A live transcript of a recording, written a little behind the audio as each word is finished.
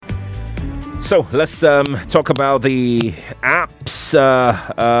So let's talk about the apps,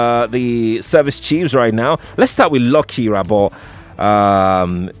 the service chiefs right now. Let's start with Lucky Rabo,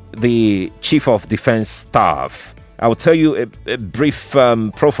 the Chief of Defense Staff. I will tell you a brief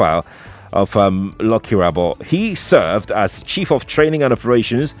profile of Lucky Rabo. He served as Chief of Training and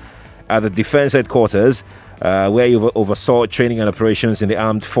Operations at the Defense Headquarters, where he oversaw training and operations in the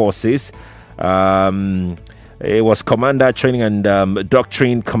armed forces. He was Commander Training and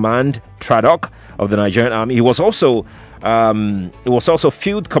Doctrine Command (TRADOC) of the Nigerian Army. He was also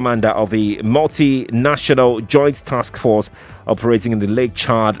Field Commander of the Multinational Joint Task Force operating in the Lake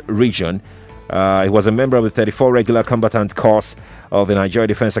Chad region. He was a member of the 34 Regular Combatant Course of the Nigeria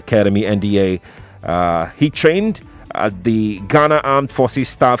Defense Academy (NDA). He trained at the Ghana Armed Forces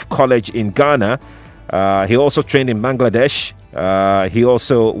Staff College in Ghana. He also trained in Bangladesh. He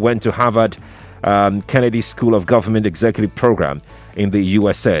also went to Harvard Kennedy School of Government Executive Program in the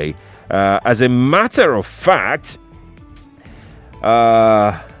USA. As a matter of fact,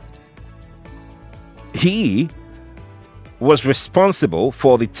 he was responsible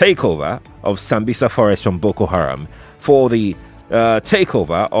for the takeover of Sambisa Forest from Boko Haram, for the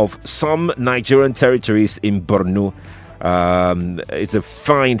takeover of some Nigerian territories in Borno. It's a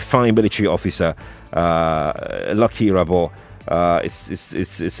fine military officer, Lucky Rabo.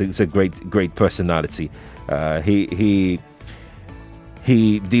 It's a great personality.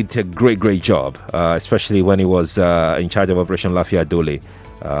 He did a great job, especially when he was in charge of Operation Lafia Dole.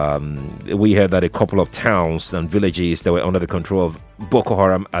 We heard that a couple of towns and villages that were under the control of Boko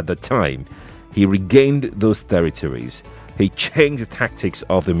Haram at the time, he regained those territories. He changed the tactics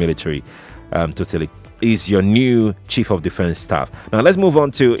of the military totally. Is your new Chief of Defense Staff. Now let's move on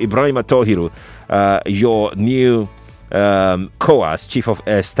to Ibrahim Atohiru, your new COAS, Chief of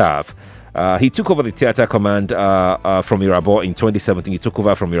Air Staff. He took over the theater command from Irabo in 2017. He took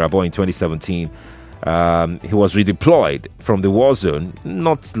over from Irabo in 2017. He was redeployed from the war zone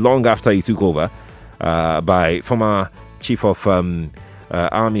not long after he took over by former Chief of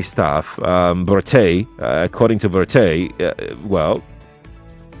Army Staff, Borte. According to Borte,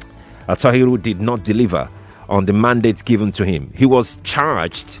 Atahiru did not deliver on the mandates given to him. He was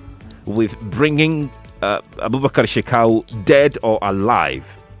charged with bringing Abubakar Shekau dead or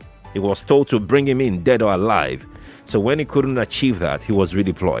alive. He was told to bring him in dead or alive. So when he couldn't achieve that, he was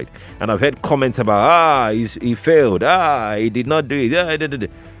redeployed. And I've heard comments about, he failed. He did not do it.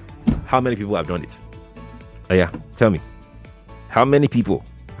 How many people have done it? Yeah, tell me. How many people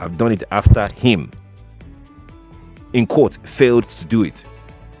have done it after him, in quote, failed to do it?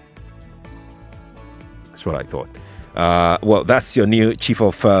 That's what I thought. Well, that's your new Chief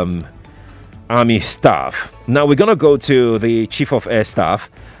of Army Staff. Now we're going to go to the Chief of Air Staff,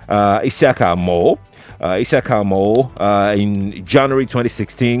 Isiaka Mo. Isiaka Mo, in January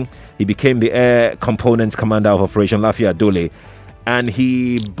 2016, he became the Air Component Commander of Operation Lafia Dole, and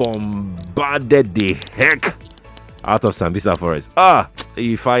he bombarded the heck out of Sambisa Forest.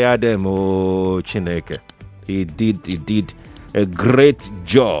 He fired them. Oh, Chineke. He did a great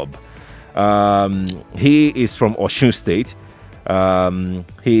job. He is from Osun State.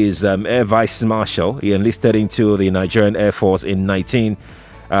 He is Air Vice Marshal. He enlisted into the Nigerian Air Force in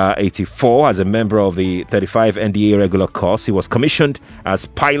 1984 as a member of the 35 NDA regular course. He was commissioned as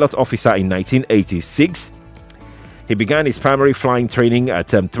pilot officer in 1986. He began his primary flying training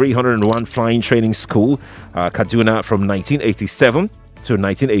at 301 Flying Training School, Kaduna, from 1987 to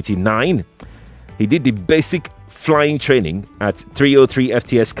 1989. He did the basic flying training at 303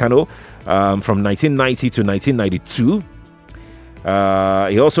 FTS Kano from 1990 to 1992.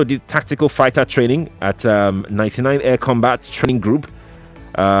 He also did tactical fighter training at 99 Air Combat Training Group,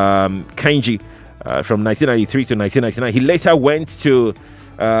 Kenji, from 1993 to 1999. He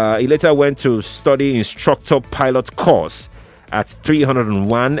later went to study instructor pilot course at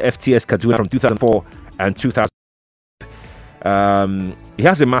 301 FTS Kaduna from 2004 and 2000. He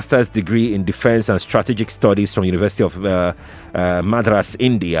has a master's degree in defense and strategic studies from University of Madras,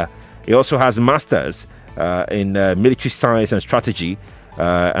 India. He also has masters in military science and strategy,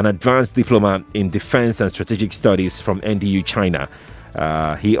 an advanced diploma in defense and strategic studies from NDU, China.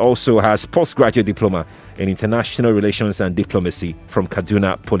 He also has postgraduate diploma in international relations and diplomacy from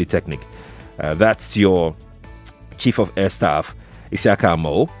Kaduna Polytechnic. That's your Chief of Air Staff, Isiaka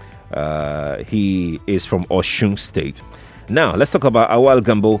Mo. He is from Osun State. Now, let's talk about Awal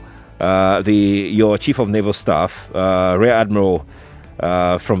Gambo, your Chief of Naval Staff, Rear Admiral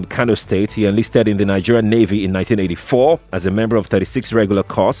from Kano State. He enlisted in the Nigerian Navy in 1984 as a member of 36 regular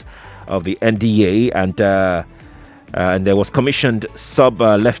course of the NDA, and there was commissioned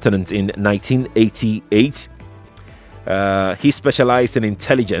sub-lieutenant in 1988. He specialized in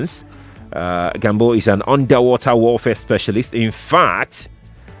intelligence Gambo is an underwater warfare specialist. In fact,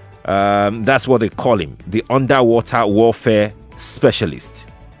 that's what they call him, the underwater warfare specialist.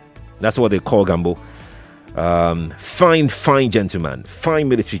 That's what they call Gambo. Fine gentleman, fine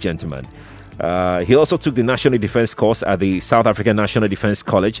military gentleman. He also took the National Defense course at the South African National Defense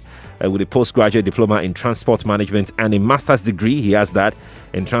College with a postgraduate diploma in transport management and a master's degree. He has that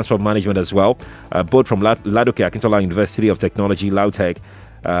in transport management as well, both from Ladoke Akintola University of Technology, Lautech.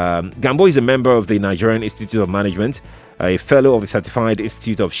 Gambo is a member of the Nigerian Institute of Management, a fellow of the Certified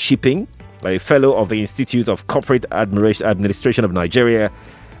Institute of Shipping, a fellow of the Institute of Corporate Administration of Nigeria,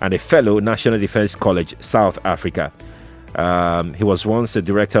 and a fellow National Defense College, South Africa. He was once the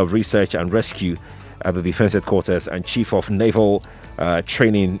Director of Research and Rescue at the Defense Headquarters and Chief of Naval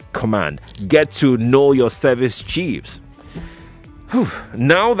Training Command. Get to know your service chiefs. Whew.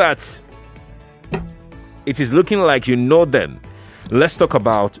 Now that it is looking like you know them, let's talk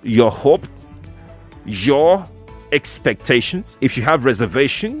about your hope, your expectations. If you have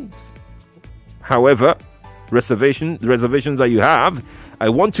reservations, however, reservations that you have, I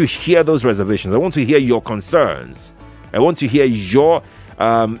want to hear those reservations. I want to hear your concerns. I want to hear your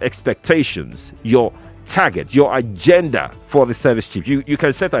expectations, your target, your agenda for the service chief. You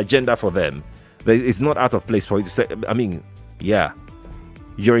can set an agenda for them. It's not out of place for you to say, I mean, yeah,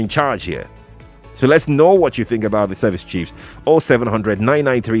 you're in charge here. So let's know what you think about the service chiefs. 0700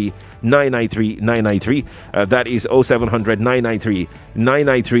 993 993 993. That is 0700 993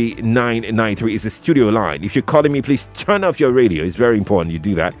 993 993 is the studio line. If you're calling me, please turn off your radio. It's very important you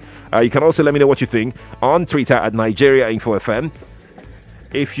do that. You can also let me know what you think on Twitter at Nigeria Info FM.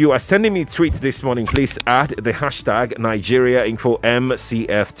 If you are sending me tweets this morning, please add the hashtag Nigeria Info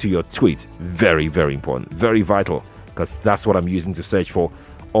MCF to your tweet. Very, very important. Very vital, because that's what I'm using to search for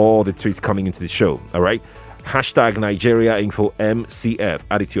all the tweets coming into the show. All right, hashtag Nigeria Info MCF.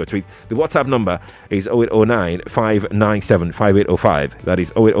 Add it to your tweet. The WhatsApp number is 0809 597 5805. That is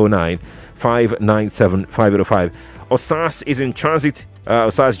 0809 597 5805. Osas is in transit.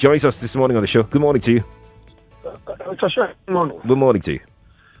 Osas joins us this morning on the show. Good morning to you. Good morning. Good morning to you.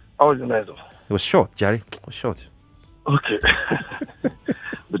 How was the night? It was short, Jerry. It was short. Okay.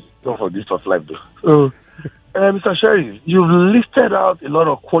 But don't forget of life though. Mr. Sheriff, you've listed out a lot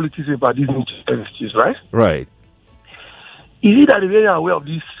of qualities about these new services, right? Right. Is it that you're very aware of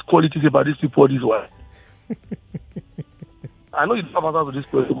these qualities about these people this way? I know you don't have answers to this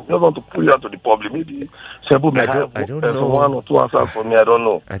question. You don't want to put it out to the public. Maybe Sebu may have I don't know. one or two answers for me. I don't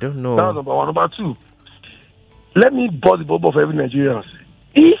know. I don't know. That's number one. Number two, let me buzz the bubble for every Nigerian.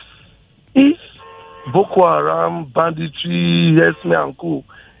 If Boko Haram, banditry, Esme and Co.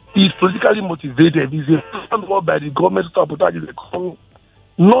 is politically motivated, is a plan by the government to sabotage the economy,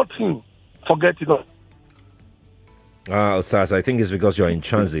 nothing, forget it all. Osas, I think it's because you're in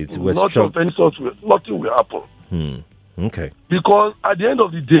transit. Not of any sort, nothing will happen. Okay. Because at the end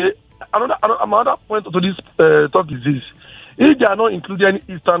of the day, another point to this talk is this: if they are not including any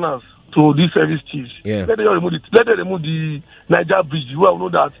Easterners to these service chiefs, let them remove the Niger bridge. You will know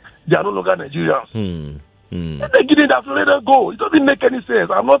that they are no longer Nigerians. Let them get in that, let them go. It doesn't make any sense.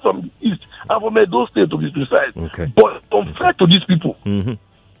 I'm not from the East. I'm from Edo State, to be precise. Okay. But unfair to these people, are they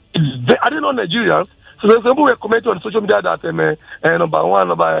not Nigerians? So, for example, we commented on social media that number one,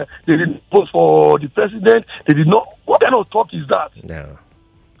 they didn't vote for the president. They did not. What kind of talk is that? No.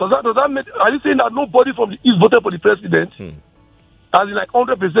 Does that make? Are you saying that nobody from the East voted for the president? As in, like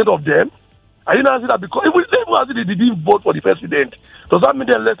 100% of them? Are you not saying that because even as they didn't vote for the president, does that mean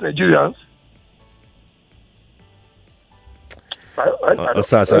they're less Nigerians?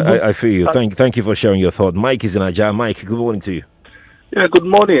 Osas, I feel you. Thank you for sharing your thought. Mike is in Aja. Mike, good morning to you. Yeah, good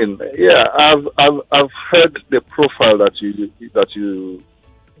morning. Yeah, I've heard the profile that you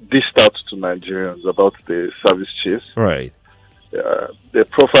dished out to Nigerians about the service chiefs. Right. The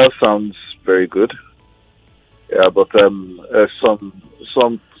profile sounds very good. Yeah, but some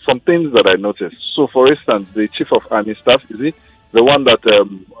things that I noticed. So, for instance, the Chief of Army Staff, is it the one that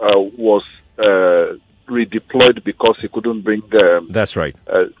was redeployed because he couldn't bring? That's right.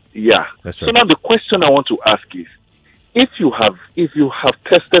 Yeah. That's right. So now the question I want to ask is: if you have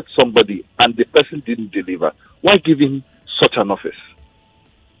tested somebody and the person didn't deliver, why give him such an office?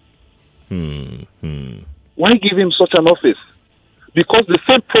 Why give him such an office? Because the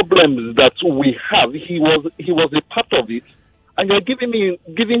same problems that we have, he was a part of it, and you're giving him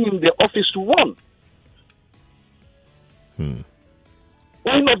the office to run.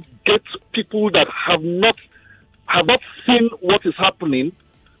 Why not get people that have not seen what is happening,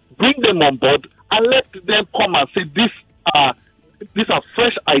 bring them on board, and let them come and say these are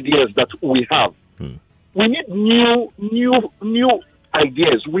fresh ideas that we have. We need new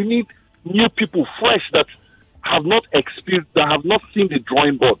ideas. We need new people fresh that have not experienced, that have not seen the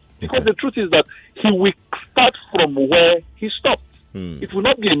drawing board. Because the truth is that he will start from where he stopped. It will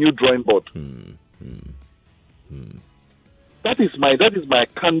not be a new drawing board. That is my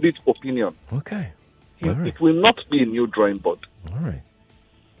candid opinion. Okay. It will not be a new drawing board. All right.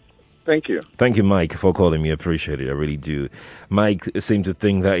 Thank you. Thank you, Mike, for calling me. I appreciate it. I really do. Mike seemed to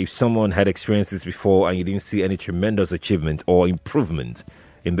think that if someone had experienced this before and you didn't see any tremendous achievement or improvement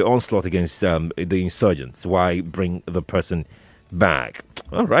in the onslaught against the insurgents, why bring the person back?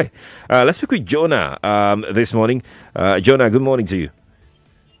 All right. Let's speak with Jonah this morning. Jonah, good morning to you.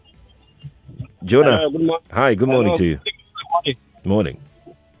 Jonah. Good morning. Hi, good morning to you. Good morning.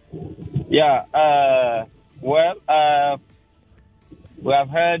 Yeah. We have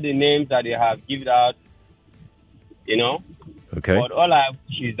heard the names that they have given out, Okay. But all I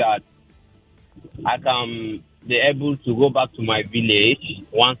wish is that I can be able to go back to my village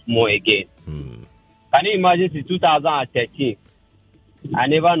once more again. Can you imagine since 2013, I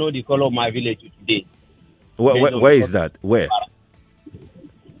never know the color of my village today. Where is that? Where?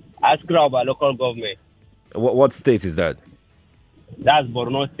 Askra by local government. What state is that? That's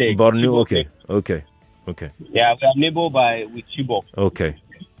Borno State. Borno, okay. Yeah, we are neighbor with Chibok. Okay.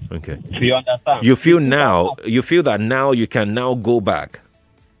 You understand? You feel that now you can now go back.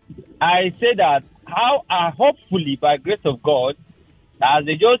 I say that hopefully by grace of God, as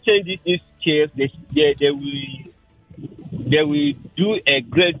they just change this case, they will do a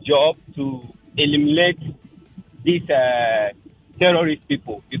great job to eliminate these terrorist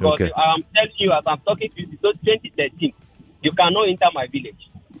people. Because I'm telling you, as I'm talking to you, since 2013, you cannot enter my village.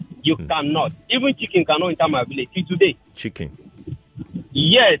 You cannot. Even chicken cannot enter my village. See today. Chicken?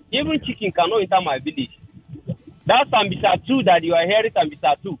 Yes, even chicken cannot enter my village. That Sambisa 2 that you are hearing,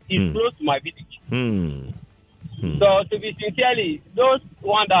 Sambisa 2, is close to my village. So, to be sincerely, those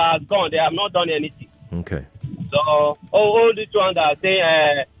ones that are gone, they have not done anything. Okay. So, all these ones that are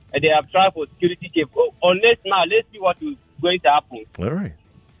saying they have tried for security chief. Unless now, let's see what is going to happen. All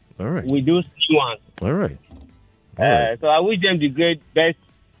right. We do see one. All right. So, I wish them the best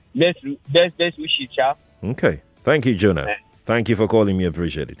wishes, Sha. Okay. Thank you, Jonah. Thank you for calling me.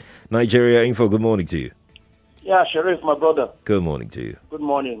 Appreciate it. Nigeria Info, good morning to you. Yeah, Sheriff, my brother. Good morning to you. Good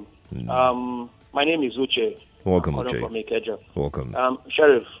morning. My name is Uche. Welcome, Uche. From Ikeja. Welcome.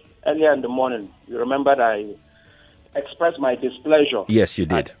 Sheriff, earlier in the morning, you remember that I expressed my displeasure. Yes, you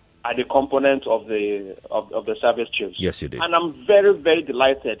did. At the component of the service chiefs. Yes, you did. And I'm very, very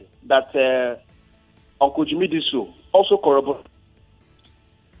delighted that Uncle Jimmy Disu also corroborated.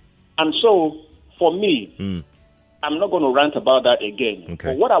 And so, for me, I'm not going to rant about that again. Okay.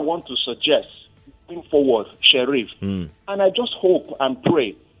 But what I want to suggest going forward, Sheriff, and I just hope and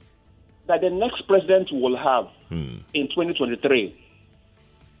pray that the next president we'll have in 2023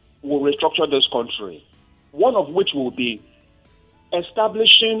 will restructure this country. One of which will be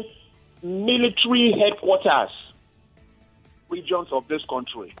establishing military headquarters, regions of this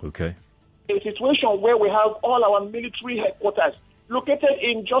country. Okay. A situation where we have all our military headquarters located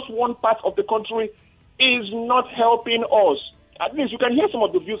in just one part of the country is not helping us. At least you can hear some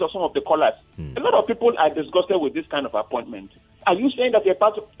of the views of some of the callers. A lot of people are disgusted with this kind of appointment. Are you saying that a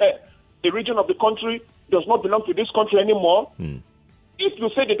part of a region of the country does not belong to this country anymore? If you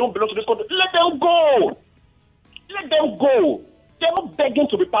say they don't belong to this country, let them go. Let them go. They're not begging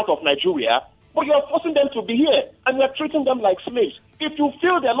to be part of Nigeria, but you're forcing them to be here, and you're treating them like slaves. If you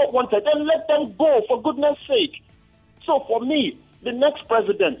feel they're not wanted, then let them go, for goodness sake. So for me, the next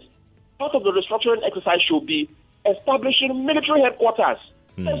president, part of the restructuring exercise should be establishing military headquarters.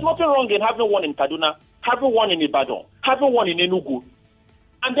 There's nothing wrong in having one in Kaduna, having one in Ibadan, having one in Enugu.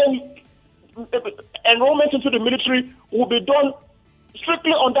 And then enrollment into the military will be done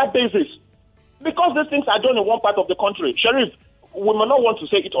strictly on that basis. Because these things are done in one part of the country. Sheriff, we may not want to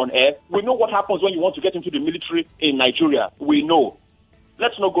say it on air. We know what happens when you want to get into the military in Nigeria. We know.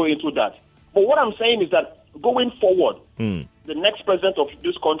 Let's not go into that. But what I'm saying is that going forward, the next president of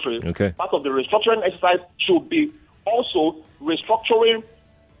this country, part of the restructuring exercise should be also restructuring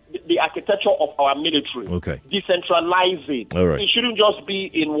the architecture of our military. Decentralizing. All right. It shouldn't just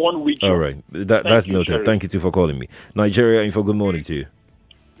be in one region. All right. That's noted. Sheriff. Thank you too for calling me. Nigeria Info, good morning to you.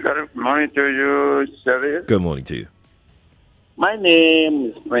 Good morning to you, Sheriff. Good morning to you. My name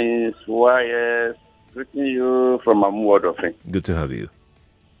is Prince YS, greeting you from Amuwodofe. Good to have you.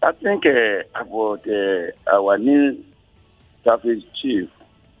 I think about our new service chief.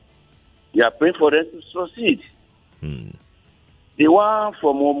 We are praying for them to succeed. The one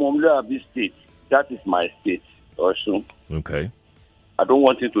from Omomlu State, that is my state, also. Okay. I don't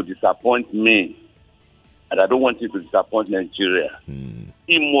want him to disappoint me. and I don't want him to disappoint Nigeria.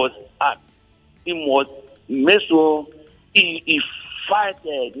 He must act. He must make sure he fight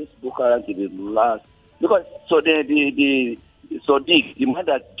this Boko Haram to the last. Because so the Sadiq, the man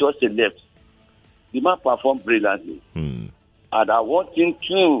that just left, the man performed brilliantly. And I want him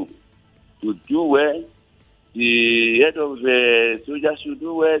to do well. The head of the soldiers should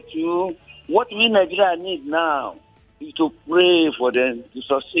do well too. What we Nigeria need now is to pray for them to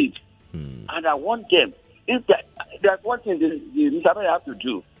succeed. And I want them. If there's one thing the Mr. have to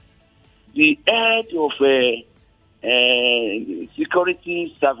do. The head of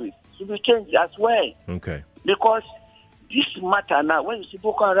security service should be changed as well. Okay. Because this matter now, when you see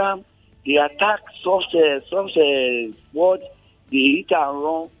Boko Haram, they attack soft what they hit and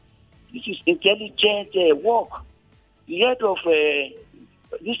run. This is intelligent work. The head of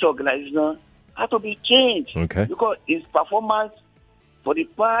this organization has to be changed. Okay. Because his performance for the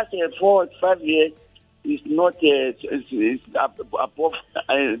past 4 or 5 years is not is above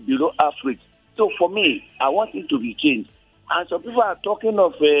below average. So for me, I want it to be changed. And some people are talking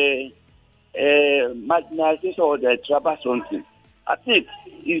of marginalization or the tribal something. I think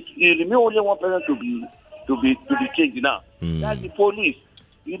it remains only one person to be changed now. That's the police.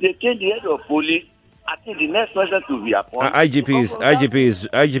 If they change the head of police, I think the next person to be appointed.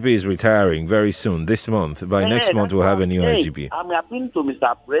 IGP is retiring very soon this month. By next month, we'll have a new IGP. I'm appealing to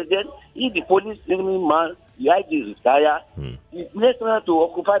Mr. President. If the police man, the IG is retired, the next person to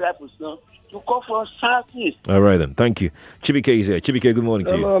occupy that position to come from Southeast. All right then. Thank you. Chibike is here. Chibike, good morning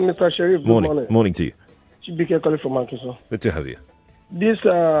to you. Hello, Mr. Sharif. Good morning. Morning to you. Chibike calling from Manchester. Good to have you. This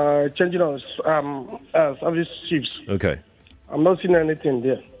changing of service chiefs. Okay. I'm not seeing anything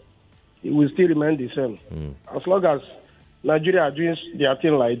there. It will still remain the same. As long as Nigeria are doing their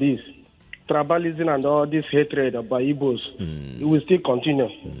thing like this, tribalism and all this hatred by Igbos, it will still continue.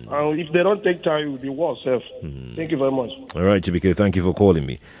 And if they don't take time, it will be worse. Thank you very much. All right, Chibike, thank you for calling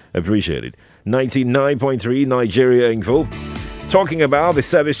me. Appreciate it. 99.3 Nigeria Info. Talking about the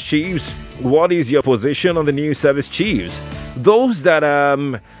service chiefs. What is your position on the new service chiefs? Those that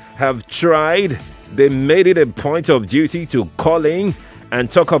have tried, they made it a point of duty to call in and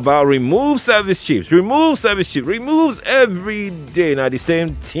talk about remove service chiefs, removes every day now the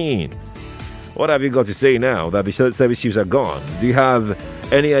same thing. What have you got to say now that the service chiefs are gone? Do you have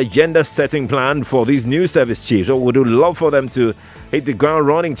any agenda setting plan for these new service chiefs, or would you love for them to hit the ground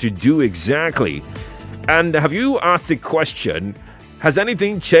running to do exactly? And have you asked the question, has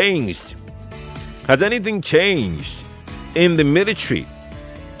anything changed? Has anything changed in the military?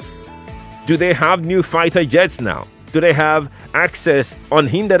 Do they have new fighter jets now? Do they have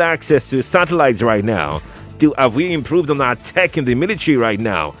unhindered access to satellites right now? Have we improved on our tech in the military right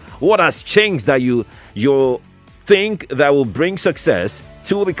now? What has changed that you think that will bring success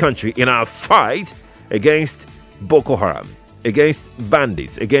to the country in our fight against Boko Haram, against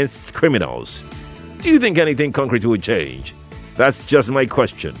bandits, against criminals? Do you think anything concrete will change? That's just my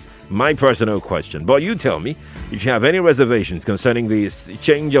question, my personal question. But you tell me if you have any reservations concerning this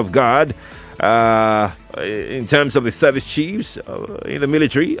change of guard in terms of the service chiefs in the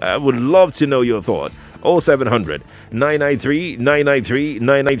military. I would love to know your thought. 0700 993 993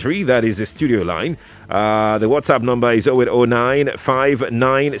 993. That is the studio line. The WhatsApp number is 0809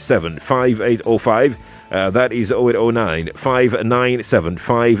 597 5805. That is 0809 597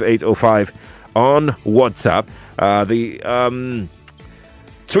 5805 on WhatsApp. The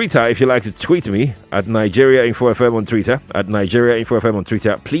Twitter, if you like to tweet me at Nigeria Info FM on Twitter, at Nigeria Info FM on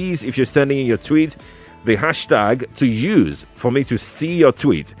Twitter. Please, if you're sending in your tweet, the hashtag to use for me to see your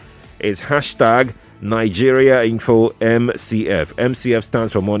tweet is hashtag Nigeria Info MCF. MCF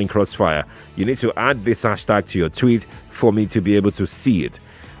stands for Morning Crossfire. You need to add this hashtag to your tweet for me to be able to see it,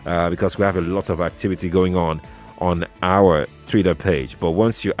 because we have a lot of activity going on our Twitter page. But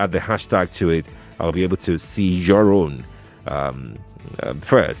once you add the hashtag to it, I'll be able to see your own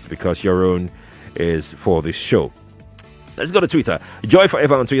first, because your own is for this show. Let's go to Twitter. Joy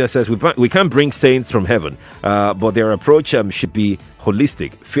Forever on Twitter says, we can bring saints from heaven, but their approach should be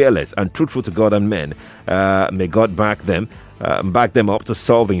holistic, fearless, and truthful to God and men. May God back them up to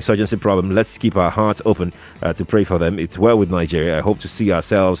solve the insurgency problem. Let's keep our hearts open to pray for them. It's well with Nigeria. I hope to see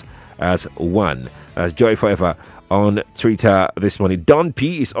ourselves as one. As Joy Forever on Twitter this morning. Don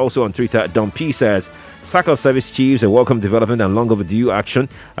P is also on Twitter. Don P says, sack of service chiefs, a welcome development and long overdue action.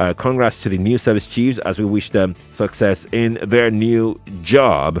 Congrats to the new service chiefs as we wish them success in their new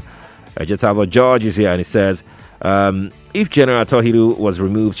job. Jetavo George is here and he says, If General Tohiru was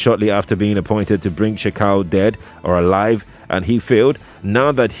removed shortly after being appointed to bring Shekau dead or alive and he failed,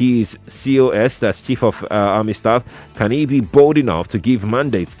 now that he is COS, that's Chief of Army Staff, can he be bold enough to give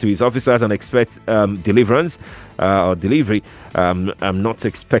mandates to his officers and expect deliverance or delivery? I'm not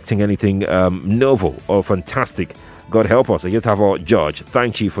expecting anything novel or fantastic. God help us. Yetavo George,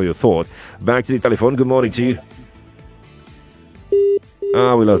 thank you for your thought. Back to the telephone. Good morning to you.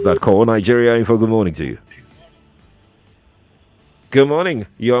 We lost that call. Nigeria Info, good morning to you. Good morning.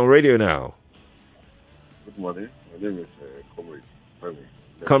 You're on radio now. Good morning. My name is Comrade Femi.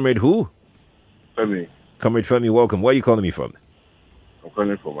 Comrade who? Femi. Comrade Femi, welcome. Where are you calling me from? I'm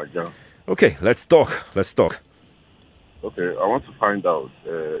calling from Aja. Okay, let's talk. Okay, I want to find out,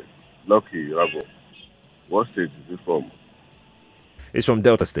 Lucky Rabo, what state is he from? It's from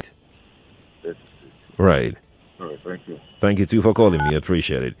Delta State. Delta State. Right. All right, thank you. Thank you too for calling me. I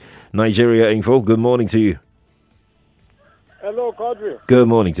appreciate it. Nigeria Info, good morning to you. Hello, Quadri. Good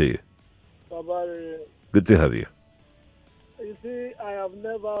morning to you. Bye-bye. Good to have you. You see, I have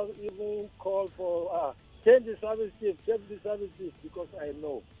never even called for change the service chief, because I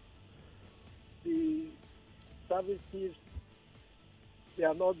know the service chiefs, they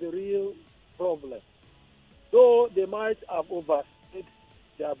are not the real problem. Though they might have overstayed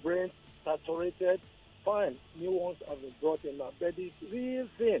their brains, saturated, fine, new ones have been brought in now. But the real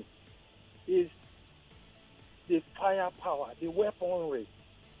thing is the firepower, the weaponry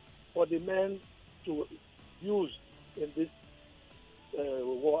for the men to use in this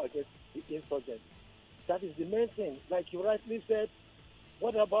war against the insurgents. That is the main thing. Like you rightly said,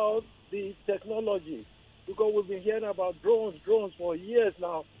 what about the technology? Because we've been hearing about drones for years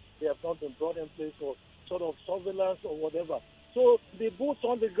now. They have not been brought in place for sort of surveillance or whatever. So the boots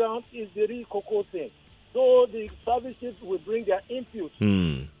on the ground is the real cocoa thing. So the services will bring their input.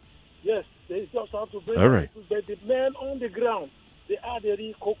 Yes, they just have to bring their input. But the men on the ground, they are the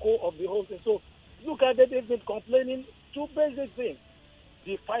real cocoa of the whole thing. So look at it, they've been complaining two basic things.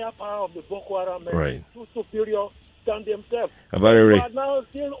 The firepower of the Boko Haram men, too superior than themselves. They are now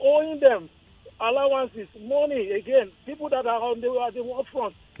still owing them allowances, money, again, people that are on the war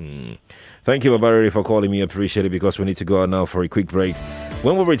front. Thank you, Babari, for calling me. I appreciate it, because we need to go out now for a quick break.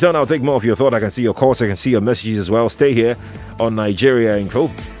 When we return, I'll take more of your thought. I can see your calls, I can see your messages as well. Stay here on Nigeria Info.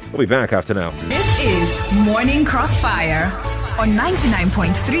 We'll be back after now. This is Morning Crossfire on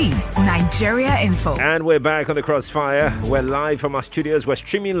 99.3 Nigeria Info. And we're back on the Crossfire. We're live from our studios. We're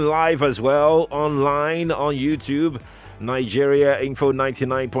streaming live as well online on YouTube. Nigeria Info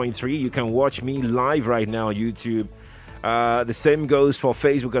 99.3. You can watch me live right now on YouTube. The same goes for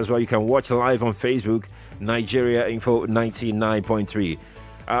Facebook as well. You can watch live on Facebook, Nigeria Info 99.3.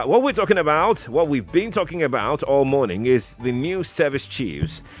 What we're talking about, what we've been talking about all morning, is the new service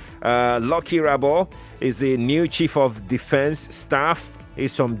chiefs. Lucky Rabo is the new Chief of Defense Staff.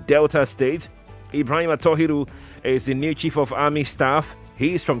 He's from Delta State. Ibrahim Atohiru is the new Chief of Army Staff.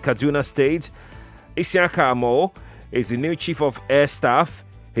 He's from Kaduna State. Isiaka Amo is the new Chief of Air Staff.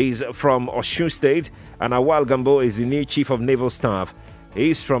 He's from Osun State. And Awal Gambo is the new Chief of Naval Staff.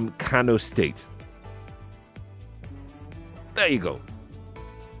 He's from Kano State. There you go.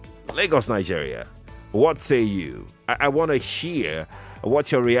 Lagos, Nigeria. What say you? I want to hear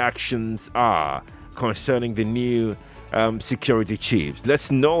what your reactions are concerning the new security chiefs.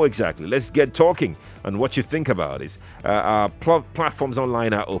 Let's know exactly. Let's get talking on what you think about it. Our platforms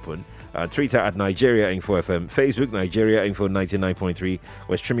online are open. Twitter at Nigeria Info FM, Facebook Nigeria Info 99.3.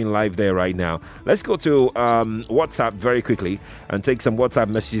 We're streaming live there right now. Let's go to WhatsApp very quickly and take some WhatsApp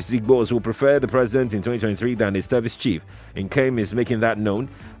messages. Igbos will prefer the president in 2023 than the service chief. Nkem is making that known.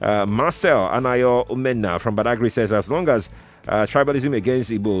 Marcel Anayo Umena from Badagry says, as long as tribalism against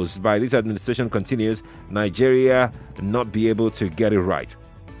Igbos by this administration continues, Nigeria not be able to get it right.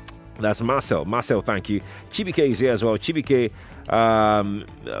 That's Marcel. Marcel, thank you. Chibike is here as well. Chibike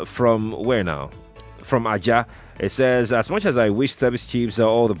from where now? From Aja. It says, as much as I wish service chiefs are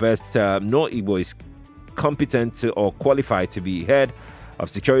all the best, no Igbo is competent to or qualified to be head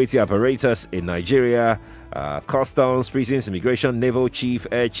of security apparatus in Nigeria. Customs, prisons, immigration, naval chief,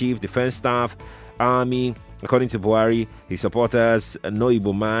 air chief, defense staff, army. According to Buhari, his supporters, no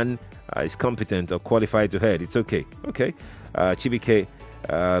Igbo man is competent or qualified to head. It's okay. Okay. Chibike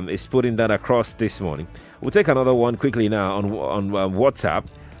is putting that across this morning. We'll take another one quickly now on WhatsApp.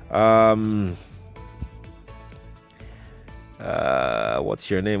 What's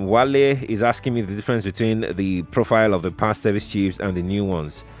your name? Wale is asking me the difference between the profile of the past service chiefs and the new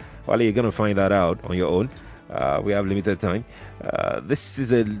ones. Wale, you're going to find that out on your own. We have limited time. This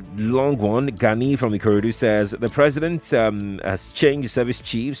is a long one. Gani from the Ikorodu says the president has changed service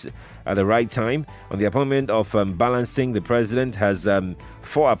chiefs at the right time. On the appointment of balancing, the president has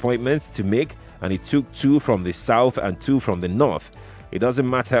 4 appointments to make, and he took 2 from the south and 2 from the north. It doesn't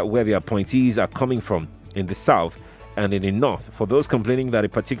matter where the appointees are coming from in the south and in the north. For those complaining that a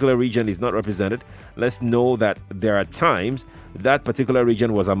particular region is not represented, let's know that there are times that particular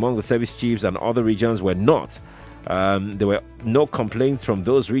region was among the service chiefs and other regions were not. There were no complaints from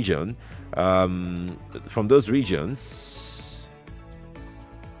those regions.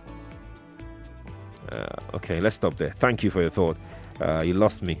 Okay, let's stop there. Thank you for your thought. You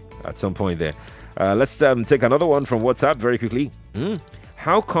lost me at some point there. Let's take another one from WhatsApp very quickly.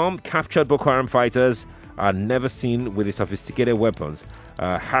 How come captured Boko Haram fighters are never seen with the sophisticated weapons?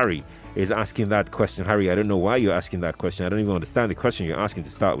 Harry is asking that question. Harry, I don't know why you're asking that question. I don't even understand the question you're asking to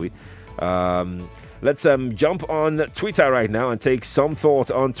start with. Let's jump on Twitter right now and take some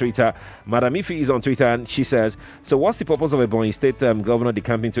thought on Twitter. Madam Ifi is on Twitter and she says, so what's the purpose of a Ebonyi State governor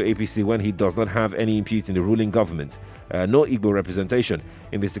decamping to APC when he does not have any input in the ruling government? No Igbo representation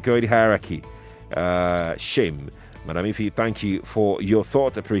in the security hierarchy. Shame. Madam Ifi, thank you for your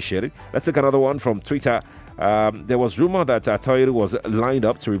thought. Appreciate it. Let's take another one from Twitter. There was rumor that Atohiru was lined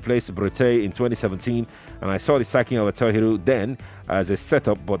up to replace Brute in 2017, and I saw the sacking of Atohiru then as a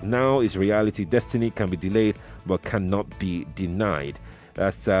setup, but now is reality. Destiny can be delayed but cannot be denied.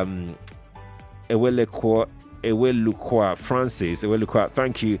 That's Ewelukwa Francis. Ewelukwa,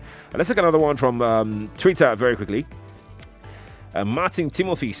 thank you. Let's take another one from Twitter very quickly. Martin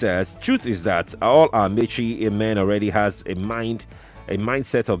Timothy says, truth is that all our military men already has a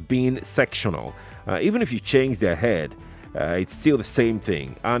mindset of being sectional. Even if you change their head, it's still the same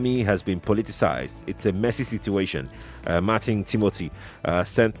thing. Army has been politicized. It's a messy situation. Martin Timothy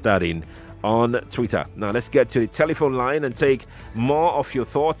sent that in on Twitter. Now let's get to the telephone line and take more of your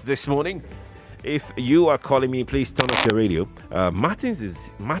thoughts this morning. If you are calling me, please turn off your radio. Martin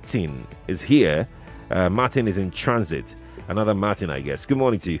is here. Martin is in transit. Another Martin, I guess. Good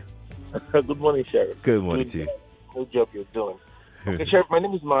morning to you. Good morning, Sheriff. Good morning to you. Good job you're doing. Okay, Sheriff, my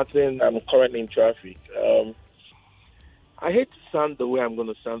name is Martin. I'm currently in traffic. I hate to sound the way I'm going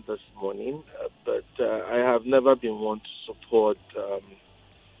to sound this morning, but I have never been one to support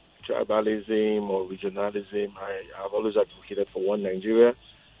tribalism or regionalism. I have always advocated for one Nigeria.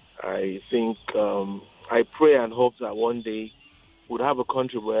 I think, I pray and hope that one day we'll have a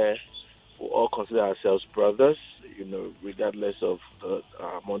country where we all consider ourselves brothers, regardless of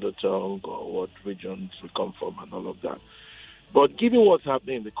our mother tongue or what regions we come from and all of that. But given what's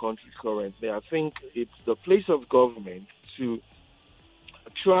happening in the country currently, I think it's the place of government to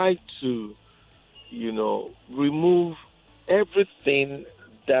try to, remove everything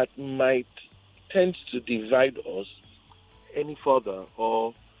that might tend to divide us any further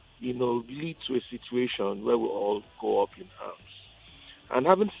or, lead to a situation where we all go up in arms. And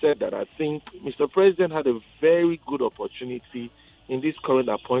having said that, I think Mr. President had a very good opportunity in this current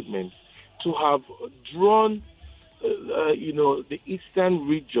appointment to have drawn, the eastern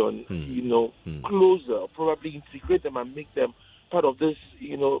region, closer, probably integrate them and make them part of this,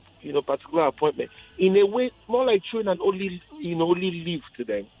 particular appointment. In a way, more like showing and only leave to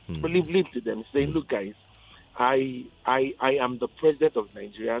them, leave to them, saying, look, guys, I am the president of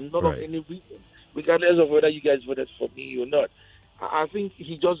Nigeria, and not of any reason, regardless of whether you guys voted for me or not. I think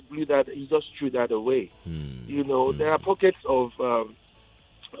he just threw that away. There are pockets of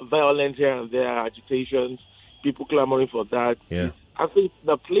violence here and there, agitations, people clamoring for that. Yeah. I think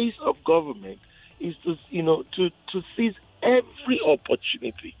the place of government is to seize every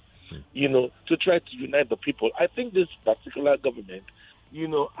opportunity, to try to unite the people. I think this particular government,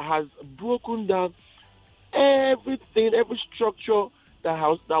 has broken down everything, every structure that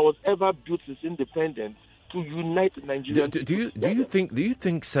was ever built since independence to unite Nigeria. Do you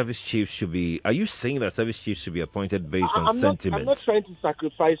think service chiefs should be? Are you saying that service chiefs should be appointed based on sentiment? I'm not trying to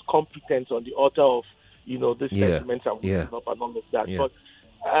sacrifice competence on the altar of this sentiment and up and all of that. Yeah. But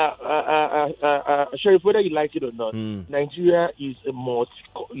Sheriff, whether you like it or not, Nigeria is a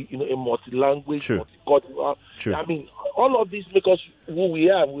multi-language, multicultural. True. I mean, all of this make us who we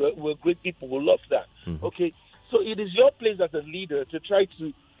are. We're great people. We love that. Okay, so it is your place as a leader to try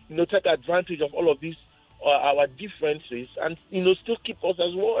to take advantage of all of these our differences and still keep us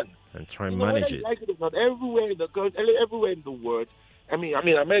as one and try and manage it. Like it or not, everywhere in the country, everywhere in the world. I mean,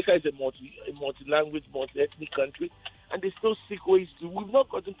 America is a multi-language, multi-ethnic country, and they still seek ways to. We've not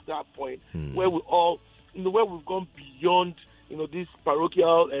gotten to that point where we all, where we've gone beyond, these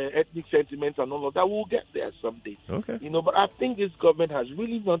parochial ethnic sentiments and all of that. We'll get there someday. Okay. But I think this government has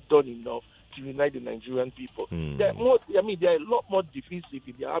really not done enough to unite the Nigerian people. They're a lot more divisive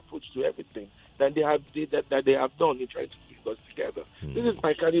in their approach to everything than they have done in trying to bring us together. This is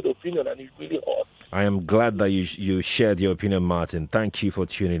my candid opinion, and it's really hard. I am glad that you shared your opinion, Martin. Thank you for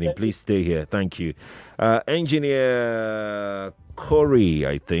tuning in. Please stay here. Thank you. Engineer Corey,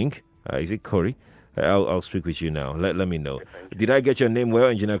 I think. Is it Corey? I'll speak with you now. Let me know. Did I get your name well,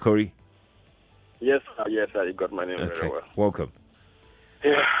 Engineer Corey? Yes, you got my name very well. Welcome.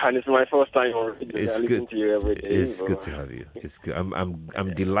 Yeah, and it's my first time on radio. It's I listen to you every day. It's good to have you. It's good.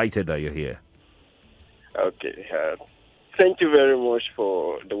 I'm delighted that you're here. Okay. Thank you very much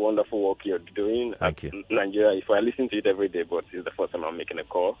for the wonderful work you're doing. Thank you. Nigeria, if I listen to it every day, but it's the first time I'm making a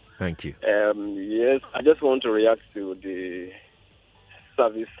call. Thank you. Yes, I just want to react to the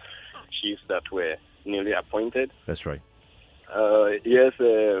service chiefs that were newly appointed. That's right. Yes,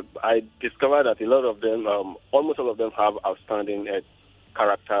 I discovered that a lot of them, almost all of them, have outstanding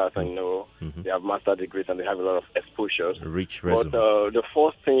characters, and they have master degrees and they have a lot of exposures. Rich resume. But the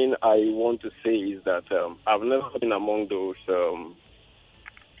first thing I want to say is that I've never been among those.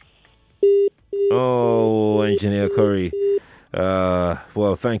 Oh, Engineer Corey.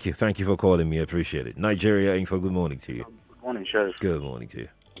 Well, thank you for calling me. I appreciate it. Nigeria Info. Good morning to you. Good morning, Sheriff. Good morning to you.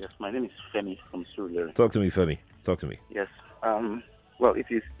 Yes, my name is Femi from Surulere. Talk to me, Femi. Talk to me. Yes. Well, it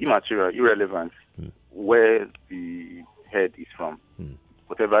is immaterial, irrelevant where the head is from,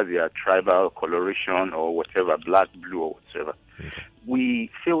 whatever their tribal coloration or whatever, black, blue, or whatever. Okay.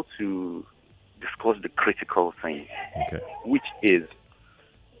 We fail to discuss the critical thing, which is,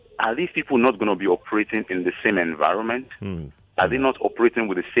 are these people not going to be operating in the same environment? Are they not operating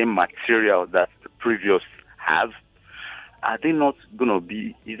with the same material that the previous have? Are they not going to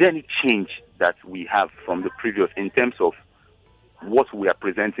be, is there any change that we have from the previous in terms of what we are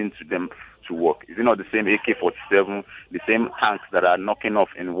presenting to them to work? Is it not the same AK-47, the same tanks that are knocking off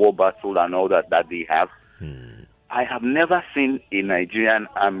in war battle and all that they have? I have never seen a Nigerian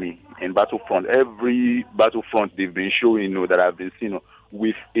army in battlefront. Every battlefront they've been showing, that I've been seeing,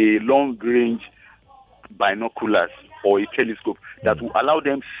 with a long-range binoculars or a telescope that will allow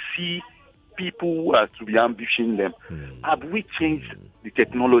them see people who are to be ambushing them. Have we changed the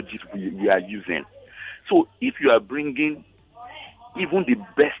technologies we are using? So if you are bringing even the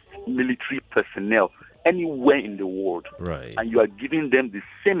best military personnel anywhere in the world, right, and you are giving them the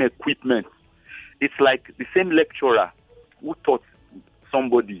same equipment, it's like the same lecturer who taught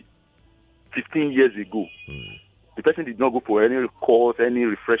somebody 15 years ago. The person did not go for any course, any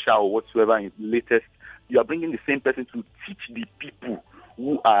refresher or whatsoever in latest. You are bringing the same person to teach the people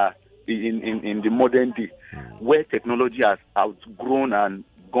who are in the modern day, where technology has outgrown and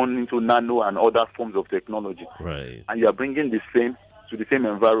gone into nano and other forms of technology. Right. And you are bringing the same to the same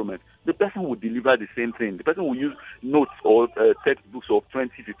environment. The person will deliver the same thing. The person will use notes or textbooks of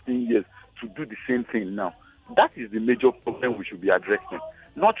 20, 15 years to do the same thing now. That is the major problem we should be addressing.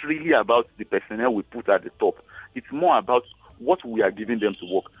 Not really about the personnel we put at the top. It's more about what we are giving them to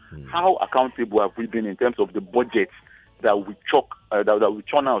work. How accountable have we been in terms of the budgets that we that we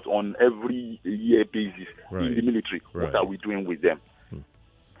churn out on every year basis in the military? What are we doing with them?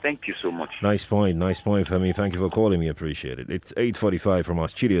 Thank you so much. Nice point, Femi. Thank you for calling me. Appreciate it. It's 8:45 from our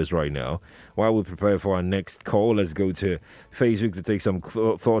studios right now. While we prepare for our next call, let's go to Facebook to take some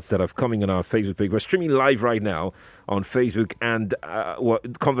thoughts that are coming on our Facebook page. We're streaming live right now on Facebook, and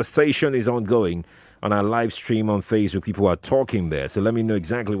conversation is ongoing on our live stream on Facebook. People are talking there, so let me know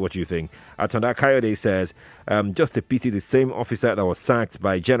exactly what you think. Atanda Kayode says, just a pity the same officer that was sacked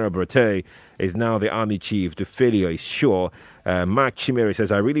by General Brete is now the army chief. The failure is sure. Mark Chimere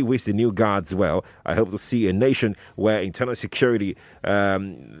says, I really wish the new guards well. I hope to see a nation where internal security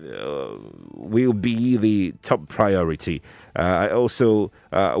will be the top priority. I also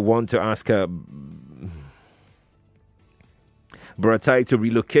want to ask Buratai to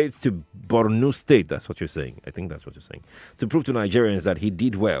relocate to Borno State. That's what you're saying. I think that's what you're saying. To prove to Nigerians that he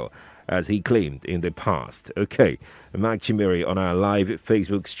did well, as he claimed in the past. Okay. Mark Chimere on our live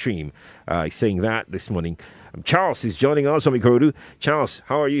Facebook stream saying that this morning. Charles is joining us from Ikorodu. Charles,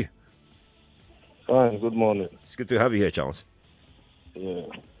 how are you? Fine, good morning. It's good to have you here, Charles. Yeah.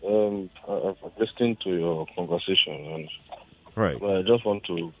 I've listened to your conversation, and I just want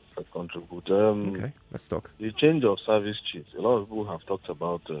to contribute. Okay, let's talk. The change of service chiefs. A lot of people have talked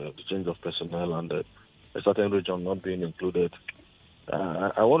about the change of personnel and a certain region not being included.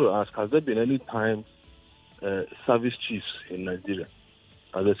 I want to ask, has there been any time service chiefs in Nigeria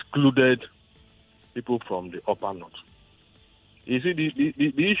has excluded people from the upper north? You see,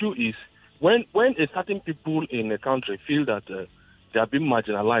 the issue is when a certain people in a country feel that they are being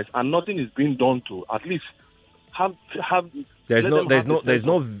marginalized and nothing is being done to at least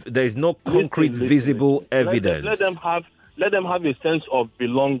There's no concrete visible evidence. Let them have a sense of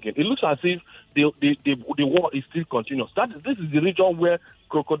belonging. It looks as if the war is still continuous. This is the region where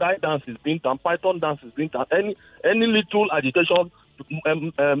crocodile dance is being done, python dance is being done. Any little agitation,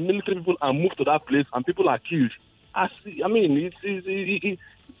 military people are moved to that place and people are killed.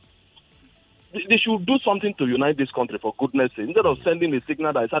 They should do something to unite this country, for goodness sake, instead of sending a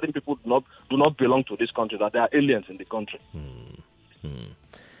signal that certain people do not belong to this country, that they are aliens in the country.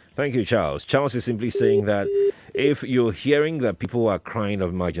 Thank you, Charles. Charles is simply saying that if you're hearing that people are crying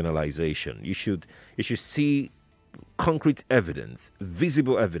of marginalization, you should see concrete evidence,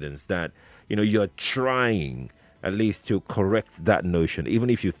 visible evidence that you're trying at least to correct that notion. Even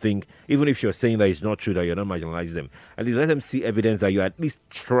if you're saying that it's not true, that you're not marginalizing them, at least let them see evidence that you're at least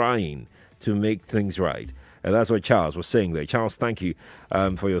trying to make things right. And that's what Charles was saying there. Charles, thank you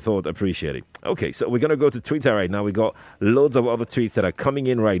for your thought. Appreciate it. Okay, so we're going to go to Twitter right now. We got loads of other tweets that are coming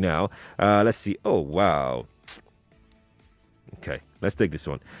in right now. Let's see. Oh, wow. Okay, let's take this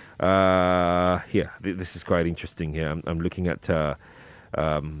one. Here, this is quite interesting here. I'm looking at...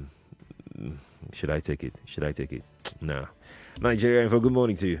 should I take it? No. Nigeria Info, good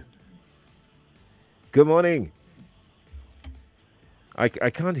morning to you. Good morning. I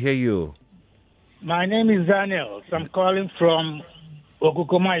can't hear you. My name is Daniel. I'm calling from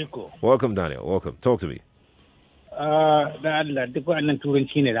Ogukomaiko. Welcome, Daniel. Welcome. Talk to me. All the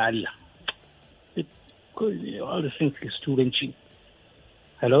things is too.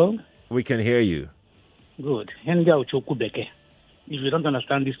 Hello? We can hear you. Good. If you don't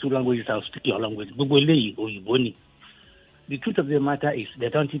understand these two languages, I'll speak your language. The truth of the matter is they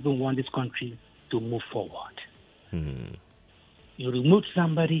don't even want this country to move forward. You removed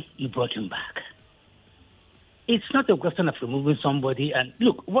somebody, you brought him back. It's not a question of removing somebody. And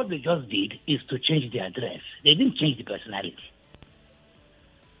look, what they just did is to change the address. They didn't change the personality.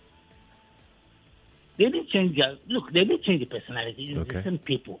 They didn't change the personality. It's the same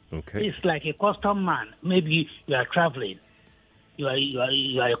people. Okay. It's like a custom man. Maybe you are traveling. You are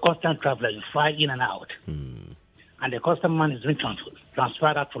a constant traveler. You fly in and out. And the custom man is being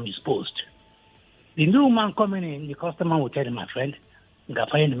transferred out from his post. The new man coming in, the customer will tell him, my friend, they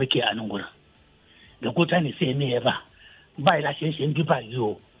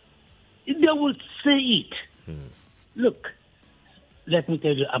will say it. Look, let me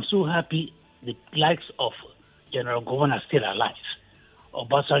tell you, I'm so happy the likes of General Governor are still alive.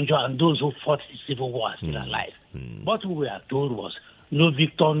 Obasanjo and those who fought the civil war are still alive. What we were told was, no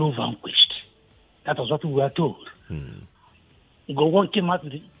victor, no vanquished. That was what we were told. Gowon came up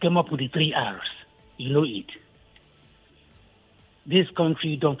with the 3 R's. You know it. This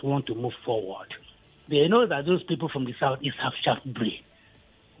country don't want to move forward. They know that those people from the south is have sharp brain.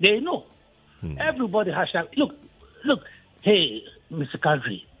 They know. Everybody has sharp. Look. Hey, Mr.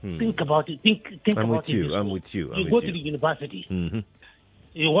 Kadri, think about it. Think I'm about it. I'm with you. You go to the university.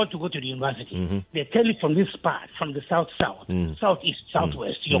 You want to go to the university. They tell you from this part, from the south, southeast,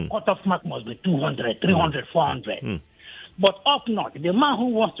 southwest, your cutoff mark must be 200, 300, 400. But up north, the man who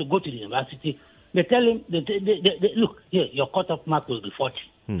wants to go to the university, they tell him, they look, here, your cutoff mark will be 40,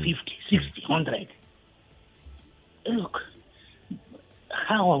 50, 60, 100. Look,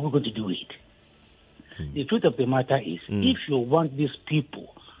 how are we going to do it? The truth of the matter is, if you want these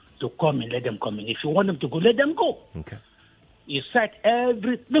people to come in, let them come in. If you want them to go, let them go. Okay. You said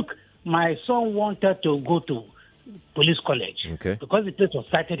look, my son wanted to go to police college because the place was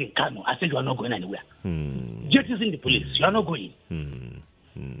cited in Kano. I said, you are not going anywhere. Just using the police, you are not going.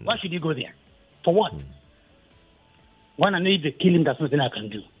 Why should you go there? For what? When I know if they kill him, there's nothing I can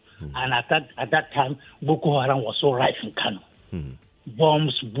do. And at that time, Boko Haram was so rife in Kano.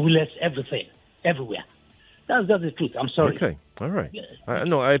 Bombs, bullets, everything, everywhere. That's just the truth. I'm sorry. Okay, all right.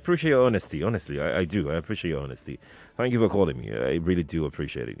 No, I appreciate your honesty. Honestly, I do. I appreciate your honesty. Thank you for calling me. I really do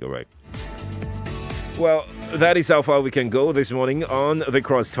appreciate it. All right. Well, that is how far we can go this morning on The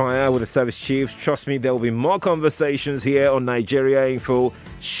Crossfire with the service chiefs. Trust me, there will be more conversations here on Nigeria Info,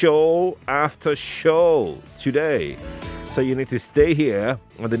 show after show today. So you need to stay here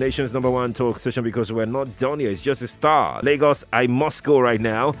on the nation's #1 talk station because we're not done here. It's just a start. Lagos, I must go right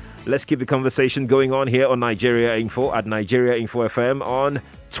now. Let's keep the conversation going on here on Nigeria Info at Nigeria Info FM, on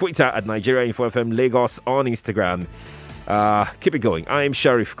Twitter at Nigeria Info FM, Lagos on Instagram. Keep it going. I am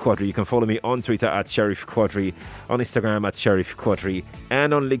Sheriff Quadri. You can follow me on Twitter at Sheriff Quadri, on Instagram at Sheriff Quadri,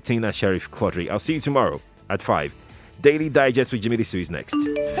 and on LinkedIn at Sheriff Quadri. I'll see you tomorrow at 5. Daily Digest with Jimmy Disu is next.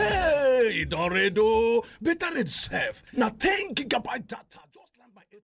 Hey, Doredo, better itself. Now 10 gigabyte data.